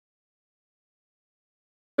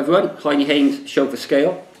Everyone, Heine Haynes chauffeur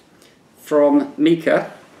scale from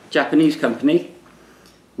Mika, Japanese company.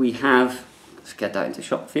 We have, let's get that into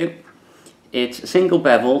shot for you. It's a single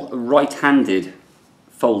bevel, right-handed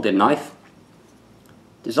folding knife,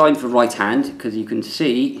 designed for right hand because you can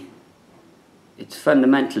see it's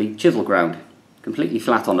fundamentally chisel ground, completely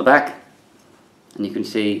flat on the back, and you can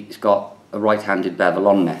see it's got a right-handed bevel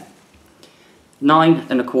on there.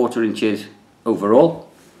 9¼ inches overall,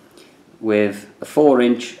 with a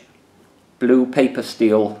 4-inch blue paper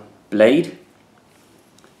steel blade,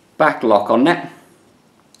 back lock on there,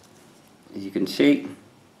 as you can see.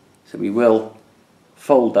 So we will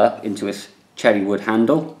fold up into a cherry wood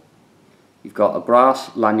handle. You've got a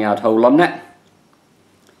brass lanyard hole on there,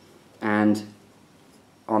 and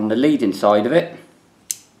on the leading side of it,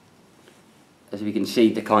 as we can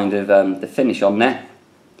see, the kind of the finish on there,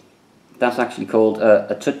 that's actually called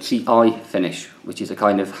a Tootsie Eye finish, which is a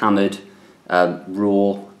kind of hammered,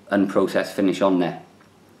 raw, unprocessed finish on there.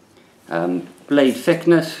 Blade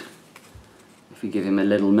thickness, if we give him a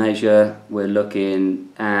little measure, we're looking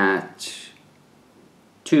at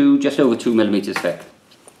just over 2 millimeters thick.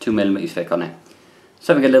 2 millimeters thick on it.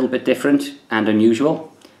 Something a little bit different and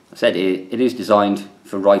unusual. I said it is designed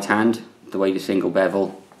for right hand, the way the single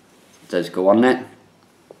bevel does go on there.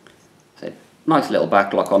 So nice little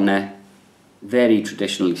back lock on there, very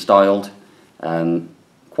traditionally styled,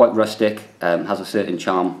 quite rustic, has a certain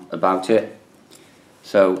charm about it.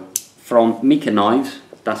 So from Mika Knives,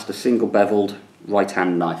 that's the single beveled right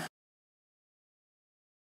hand knife.